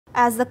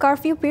As the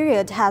curfew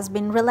period has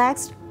been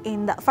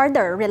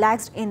further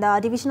relaxed in the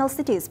divisional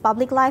cities,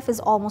 public life is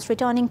almost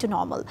returning to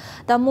normal.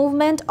 The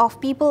movement of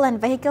people and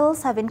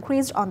vehicles have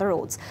increased on the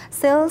roads.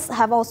 Sales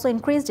have also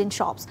increased in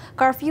shops.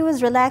 Curfew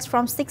is relaxed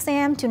from 6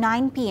 a.m. to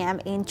 9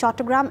 p.m. in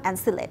Chattogram and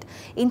Sylhet.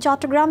 In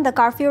Chattogram, the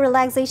curfew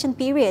relaxation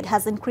period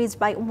has increased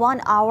by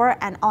 1 hour,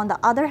 and on the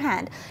other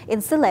hand, in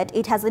Sylhet,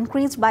 it has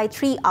increased by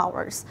 3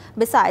 hours.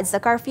 Besides,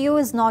 the curfew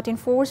is not in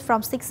force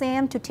from 6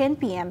 a.m. to 10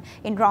 p.m.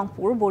 in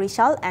Rangpur,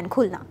 Borishal and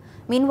Khulna.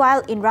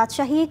 Meanwhile, in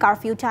Rajshahi,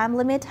 curfew time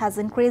limit has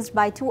increased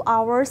by 2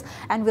 hours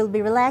and will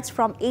be relaxed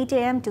from 8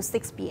 a.m. to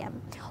 6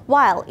 p.m.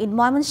 While in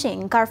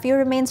Moimansingh, curfew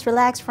remains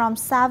relaxed from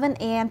 7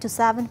 a.m. to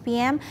 7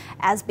 p.m.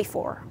 as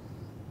before.